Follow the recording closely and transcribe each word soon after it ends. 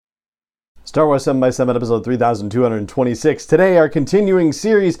Star Wars 7x7, episode 3226. Today, our continuing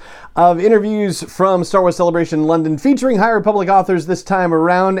series of interviews from Star Wars Celebration London featuring High Republic authors this time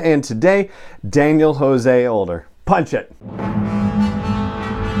around. And today, Daniel José Older. Punch it.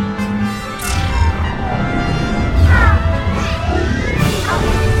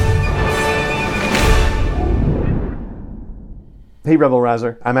 Hey Rebel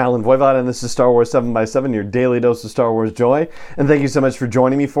Rouser, I'm Alan Voivod and this is Star Wars 7x7, your daily dose of Star Wars joy. And thank you so much for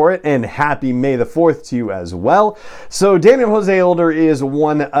joining me for it, and happy May the 4th to you as well. So Daniel José Older is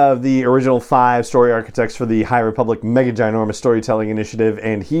one of the original 5 story architects for the High Republic Mega Ginormous Storytelling Initiative,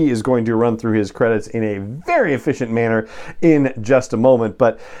 and he is going to run through his credits in a very efficient manner in just a moment.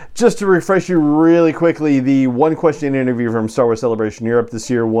 But just to refresh you really quickly, the one question interview from Star Wars Celebration Europe this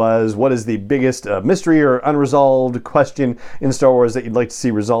year was, what is the biggest mystery or unresolved question in Star Wars that you'd like to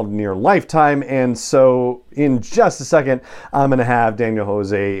see resolved in your lifetime? And so in just a second, I'm going to have Daniel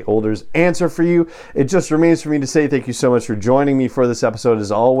José Older's answer for you. It just remains for me to say thank you so much for joining me for this episode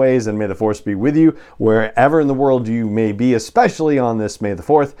as always, and may the Force be with you wherever in the world you may be, especially on this May the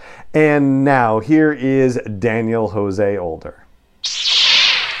 4th. And now here is Daniel José Older.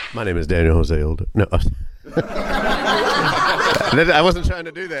 My name is Daniel José Older. No. I wasn't trying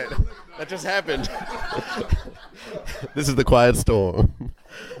to do that. That just happened. This is the quiet storm.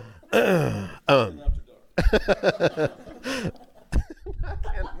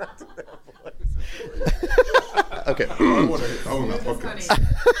 Okay.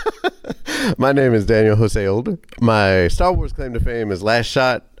 My name is Daniel José Older. My Star Wars claim to fame is Last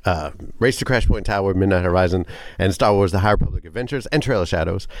Shot, Race to Crash Point Tower, Midnight Horizon, and Star Wars The High Republic Adventures, and Trail of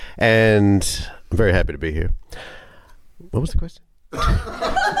Shadows. And I'm very happy to be here. What was the question?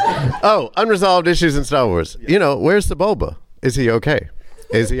 Oh, unresolved issues in Star Wars. You know, where's Sebulba? Is he okay?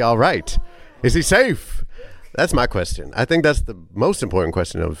 Is he all right? Is he safe? That's my question. I think that's the most important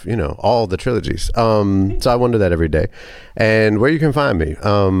question of, all the trilogies. So I wonder that every day. And where you can find me,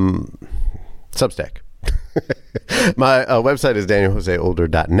 Substack. My website is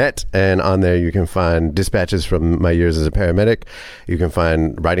danieljoseolder.net, and on there you can find dispatches from my years as a paramedic. You can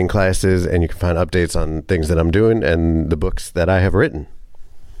find writing classes, and you can find updates on things that I'm doing and the books that I have written.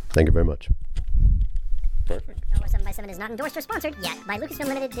 Thank you very much. Perfect. Star Wars 7x7 is not endorsed or sponsored yet by Lucasfilm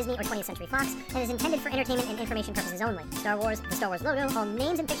Limited, Disney, or 20th Century Fox, and is intended for entertainment and information purposes only. Star Wars, the Star Wars logo, all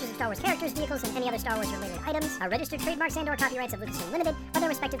names and pictures of Star Wars characters, vehicles, and any other Star Wars-related items are registered trademarks and/or copyrights of Lucasfilm Limited, or their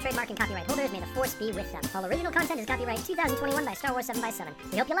respective trademark and copyright holders. May the Force be with them. All original content is copyright 2021 by Star Wars 7x7.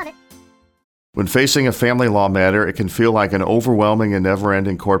 We hope you love it. When facing a family law matter, it can feel like an overwhelming and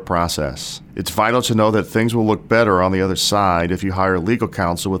never-ending court process. It's vital to know that things will look better on the other side if you hire legal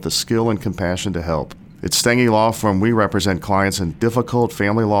counsel with the skill and compassion to help. At Stengy Law Firm, we represent clients in difficult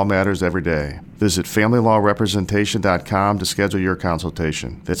family law matters every day. Visit FamilyLawRepresentation.com to schedule your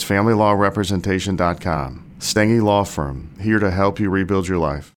consultation. That's FamilyLawRepresentation.com. Stengy Law Firm, here to help you rebuild your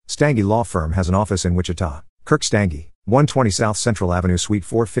life. Stengy Law Firm has an office in Wichita. Kirk Stengy, 120 South Central Avenue, Suite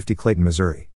 450, Clayton, Missouri.